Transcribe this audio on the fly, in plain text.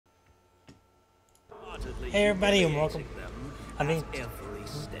Hey everybody and welcome.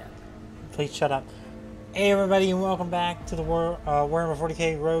 Please shut up. Hey everybody and welcome back to the WARHAMMER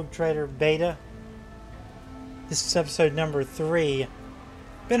 40K Rogue Trader Beta. This is episode number 3.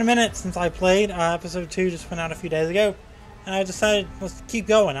 Been a minute since I played. Episode 2 just went out a few days ago, and I decided let's keep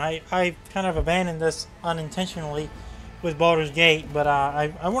going. I kind of abandoned this unintentionally with Baldur's Gate, but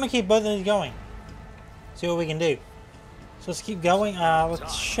I want to keep both of these going. See what we can do. So let's keep going.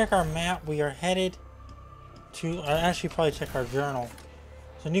 Let's check our map. We are headed to, actually probably check our journal.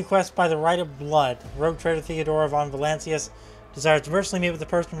 So new quest by the Right of Blood. Rogue trader Theodora von Valancius desires to personally meet with the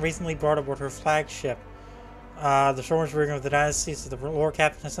person recently brought aboard her flagship. The showrunner's rigging of the dynasty, so the lore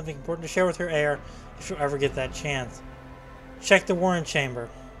captain has something important to share with her heir if she'll ever get that chance. Check the warren chamber.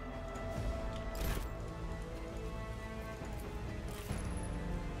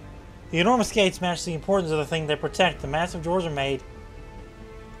 The enormous gates match the importance of the thing they protect. The massive doors are made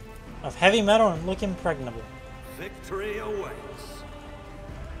of heavy metal and look impregnable. Victory awaits.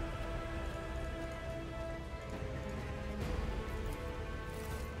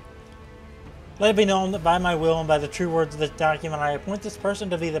 Let it be known that by my will and by the true words of this document, I appoint this person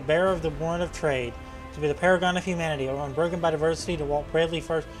to be the bearer of the warrant of trade, to be the paragon of humanity, unbroken by diversity, to walk bravely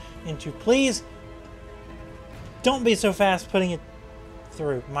first into. Please don't be so fast putting it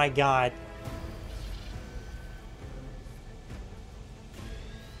through. My God.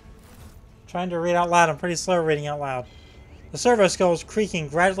 Trying to read out loud. I'm pretty slow reading out loud. The servo skull's creaking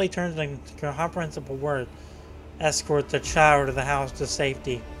gradually turns into a comprehensible word. Escort the child to the house to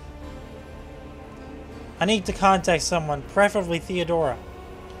safety. I need to contact someone, preferably Theodora.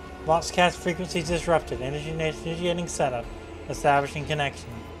 Vox cast frequency disrupted. Initiating setup. Establishing connection.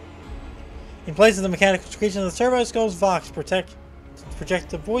 In place of the mechanical screeching of the servo skull's Vox project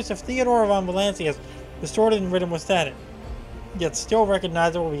the voice of Theodora von Valancius, distorted and ridden with static, yet still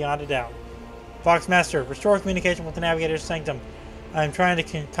recognizable beyond a doubt. Vox Master, restore communication with the Navigator's Sanctum. I am trying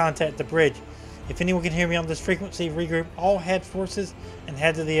to contact the bridge. If anyone can hear me on this frequency, regroup all head forces and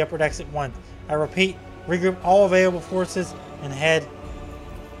head to the upper decks at once. I repeat, regroup all available forces and head.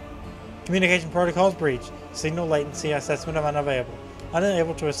 Communication protocols breached. Signal latency assessment of unavailable.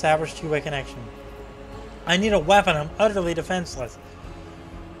 Unable to establish two-way connection. I need a weapon. I'm utterly defenseless.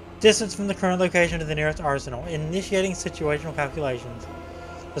 Distance from the current location to the nearest arsenal. Initiating situational calculations.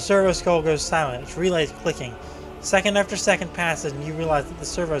 The servo skull goes silent, its relays clicking. Second after second passes and you realize that the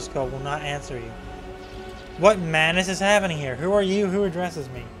servo skull will not answer you. What madness is happening here? Who are you? Who addresses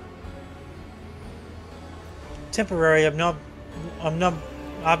me? Temporary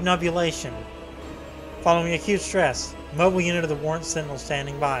obnubulation. Following acute stress. Mobile unit of the Warrant Sentinel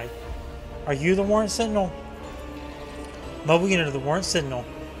standing by. Are you the Warrant Sentinel? Mobile unit of the Warrant Sentinel.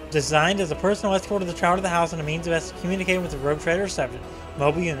 Designed as a personal escort of the child of the house and a means of communicating with the rogue trader subject.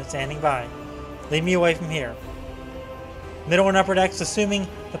 Mobile unit standing by. Lead me away from here. Middle and upper decks assuming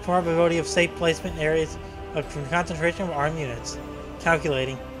the probability of safe placement in areas of concentration of armed units.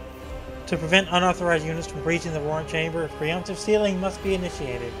 Calculating. To prevent unauthorized units from breaching the warrant chamber, preemptive sealing must be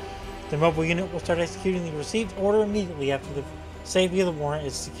initiated. The mobile unit will start executing the received order immediately after the safety of the warrant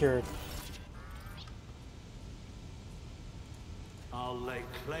is secured. I'll lay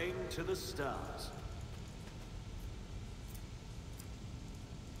claim to the stars.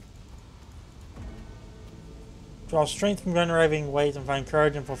 Draw strength from gun-raving ways and find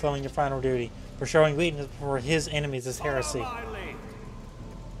courage in fulfilling your final duty. For showing weakness before his enemies is heresy.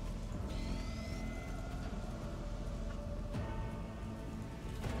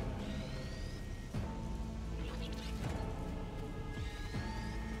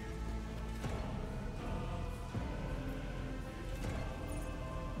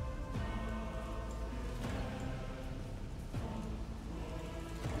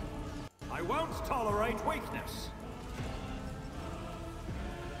 I won't tolerate weakness.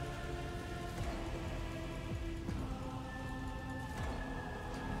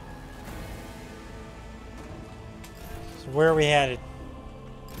 So where are we headed?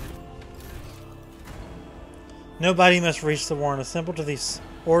 Nobody must reach the warrant. Assemble to these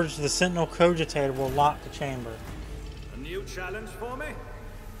orders to the Sentinel Cogitator will lock the chamber. A new challenge for me?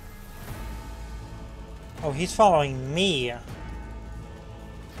 Oh, he's following me.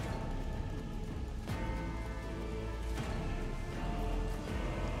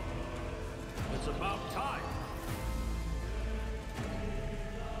 It's about time.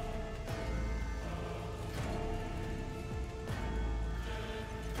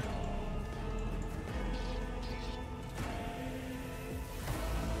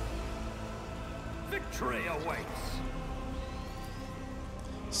 Victory awaits.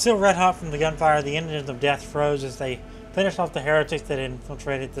 Still red hot from the gunfire, the engines of death froze as they finished off the heretics that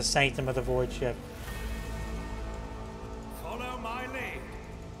infiltrated the sanctum of the voidship.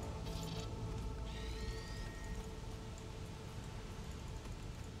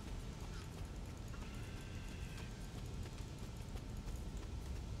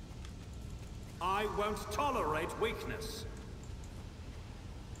 I won't tolerate weakness.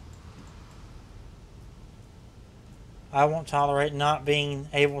 I won't tolerate not being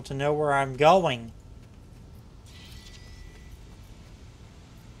able to know where I'm going.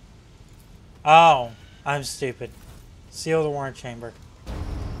 Oh, I'm stupid. Seal the warrant chamber.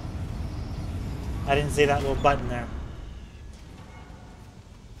 I didn't see that little button there.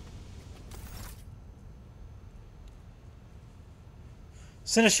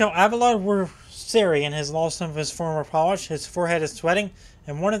 Seneschal Abelard Warserian has lost some of his former polish. His forehead is sweating,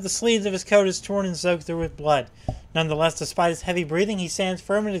 and one of the sleeves of his coat is torn and soaked through with blood. Nonetheless, despite his heavy breathing, he stands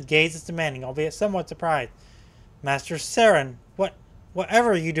firm and his gaze is demanding, albeit somewhat surprised. Master Seren,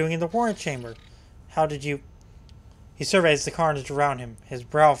 whatever are you doing in the warrant chamber? How did you... He surveys the carnage around him. His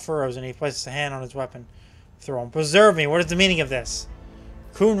brow furrows and he places a hand on his weapon. Throne, preserve me! What is the meaning of this?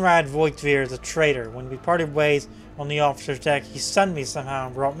 Kunrad Voigtveer is a traitor. When we parted ways on the officer's deck, he stunned me somehow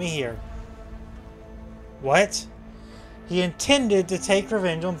and brought me here. What? He intended to take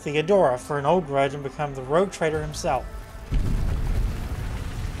revenge on Theodora for an old grudge and become the rogue traitor himself.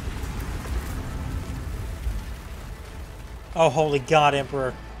 Oh, holy God,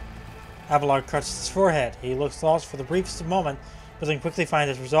 Emperor. Abelard crutches his forehead. He looks lost for the briefest moment, but then quickly finds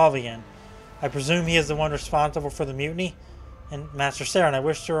his resolve again. I presume he is the one responsible for the mutiny? And Master Seren, I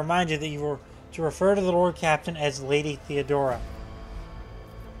wish to remind you that you were to refer to the Lord Captain as Lady Theodora.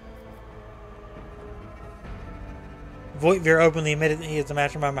 Voigtveer openly admitted that he is the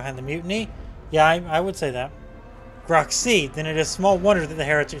mastermind behind the mutiny. Yeah, I would say that. Groxy, then it is small wonder that the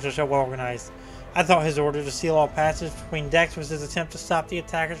heretics are so well organized. I thought his order to seal all passages between decks was his attempt to stop the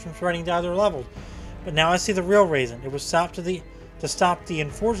attackers from spreading to other levels. But now I see the real reason. It was to stop the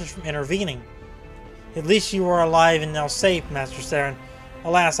enforcers from intervening. At least you are alive and now safe, Master Seren.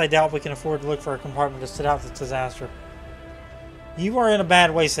 Alas, I doubt we can afford to look for a compartment to sit out this disaster. You are in a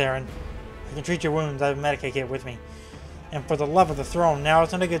bad way, Seren. I can treat your wounds. I have a medic kit with me. And for the love of the throne, now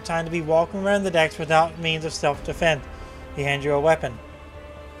is not a good time to be walking around the decks without means of self-defense. He hands you a weapon.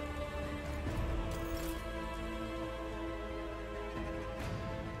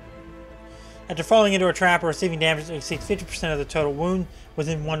 After falling into a trap or receiving damage that exceeds 50% of the total wound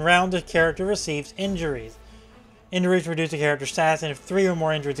within one round, the character receives injuries. Injuries reduce the character's stats, and if 3 or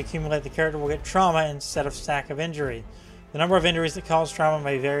more injuries accumulate, the character will get trauma instead of stack of injuries. The number of injuries that cause trauma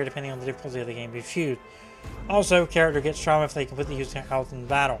may vary depending on the difficulty of the game viewed. Also, character gets trauma if they completely use their health in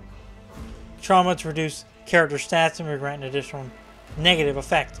battle. Trauma to reduce character stats and will grant an additional negative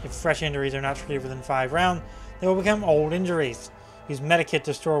effect. If fresh injuries are not treated within 5 rounds, they will become old injuries. Use medikit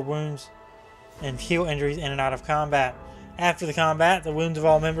to store wounds and heal injuries in and out of combat. After the combat, the wounds of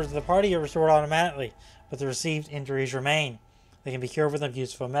all members of the party are restored automatically, but the received injuries remain. They can be cured with the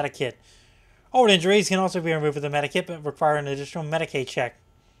use of a medikit. Old injuries can also be removed with a medikit, but require an additional medikit check.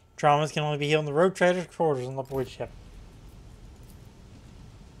 Traumas can only be healed in the rogue trader's quarters on the voidship.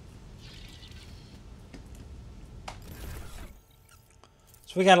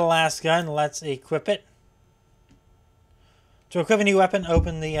 So we got a last gun. Let's equip it. To equip a new weapon,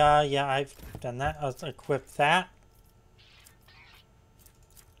 open the, yeah, I've done that. Let's equip that.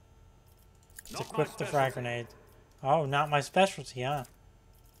 Let's equip the frag grenade. Oh, not my specialty, huh?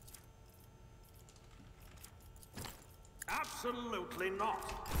 Absolutely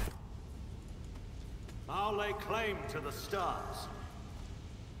not. I'll lay claim to the stars.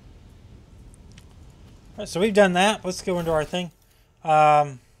 Alright, so we've done that. Let's go into our thing.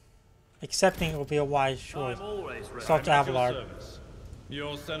 Accepting it will be a wise choice. Salt Abelard.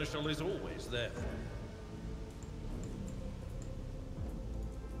 Your seneschal is always there.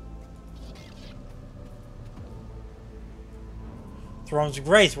 Throne's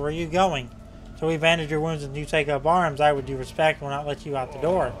Grace, where are you going? So we bandage your wounds and you take up arms. I would do respect, will not let you out the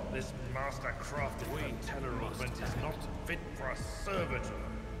door. This master-crafted entanglement is not fit for a servitor.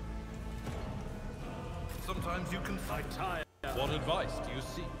 Sometimes you can fight. What advice do you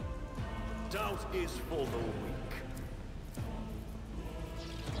seek? Doubt is for the weak.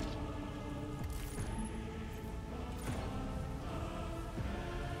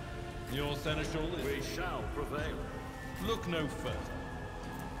 Your seneschal is... We shall prevail. Look no further.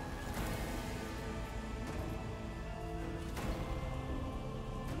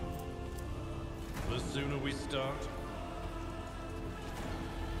 The sooner we start...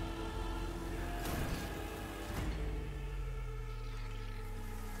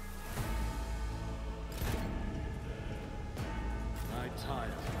 I tire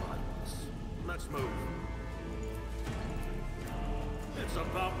of violence. Let's move. It's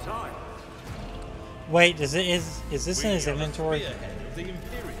about time. Wait, is this in his inventory? The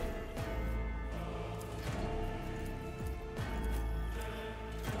Imperium.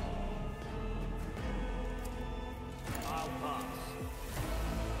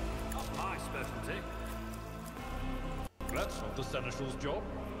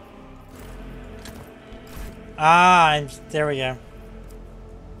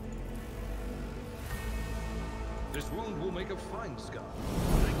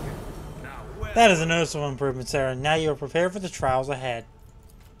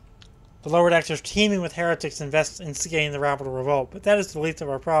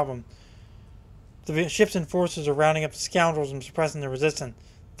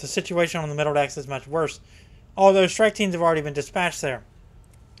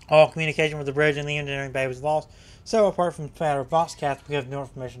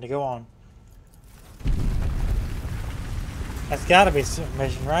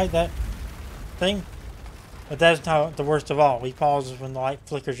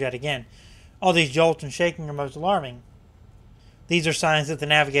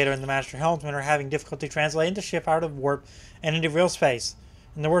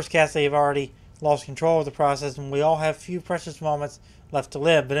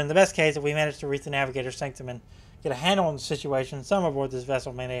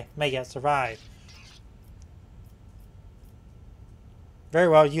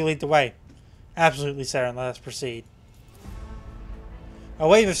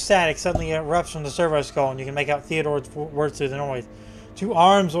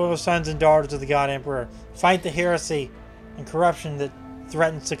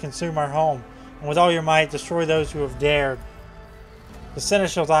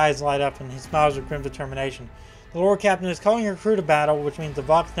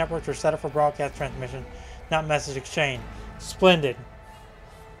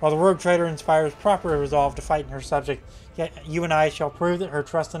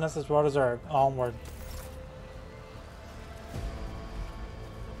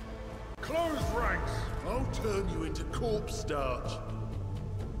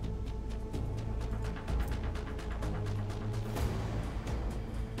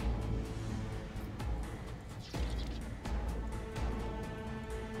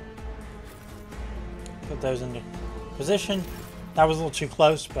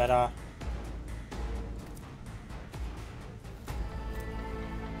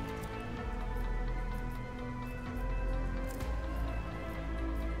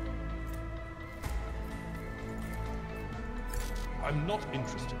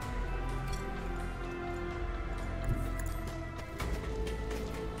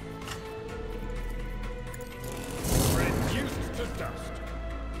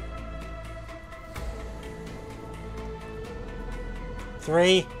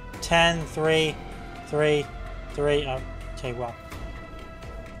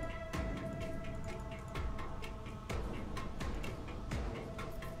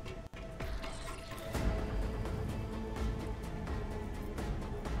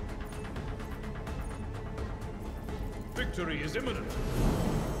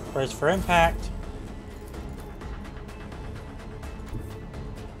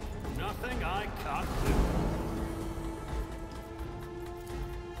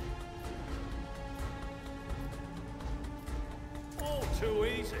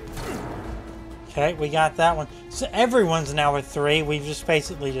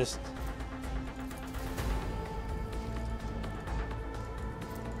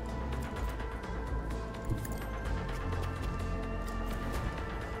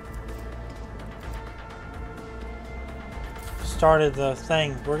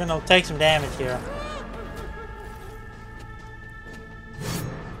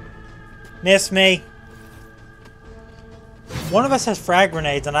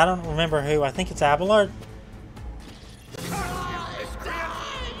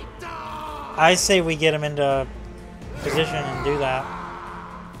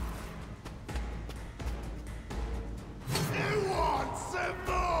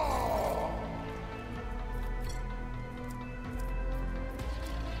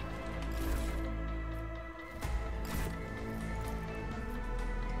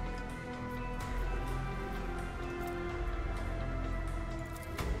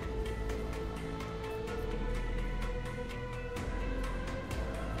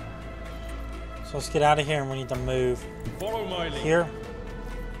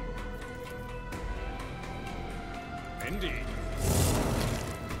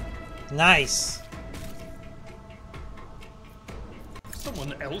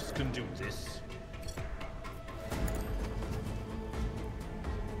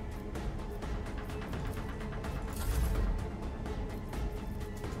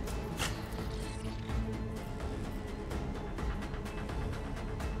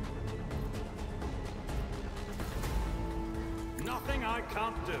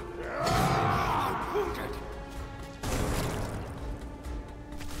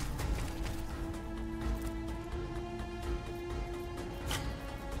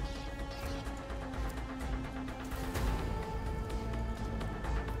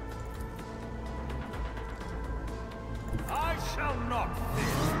 not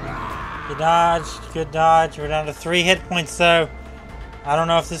You dodged. Good dodge. We're down to 3 hit points, though. I don't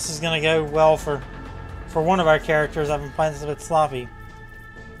know if this is going to go well for one of our characters. I've been playing this a bit sloppy.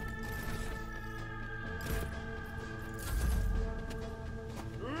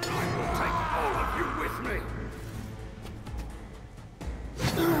 take all of you with me.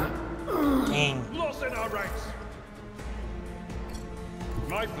 Dang. Lost in our ranks.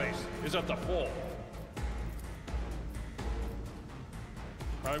 My place is at the fore.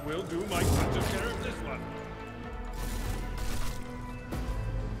 I will do my part to care of this one.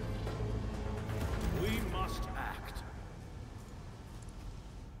 We must act.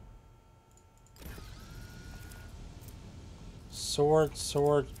 Sword,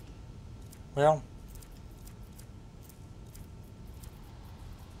 sword. Well.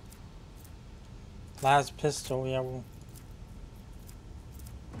 Last pistol, yeah. Well.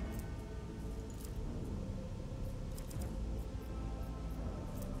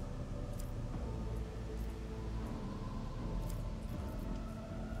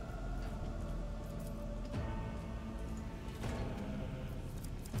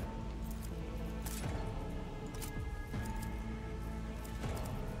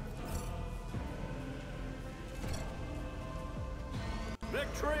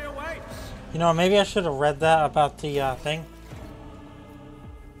 Victory awaits. You know, maybe I should have read that about the thing.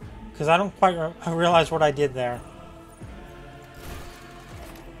 Because I don't quite realize what I did there.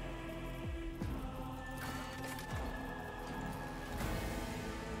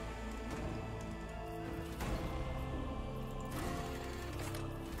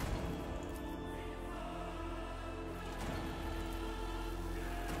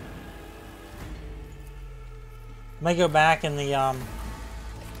 May go back in the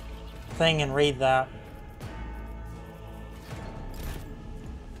thing and read that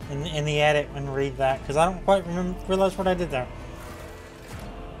in the edit and read that because I don't quite realize what I did there.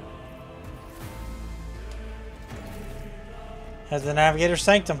 Has the Navigator's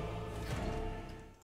Sanctum.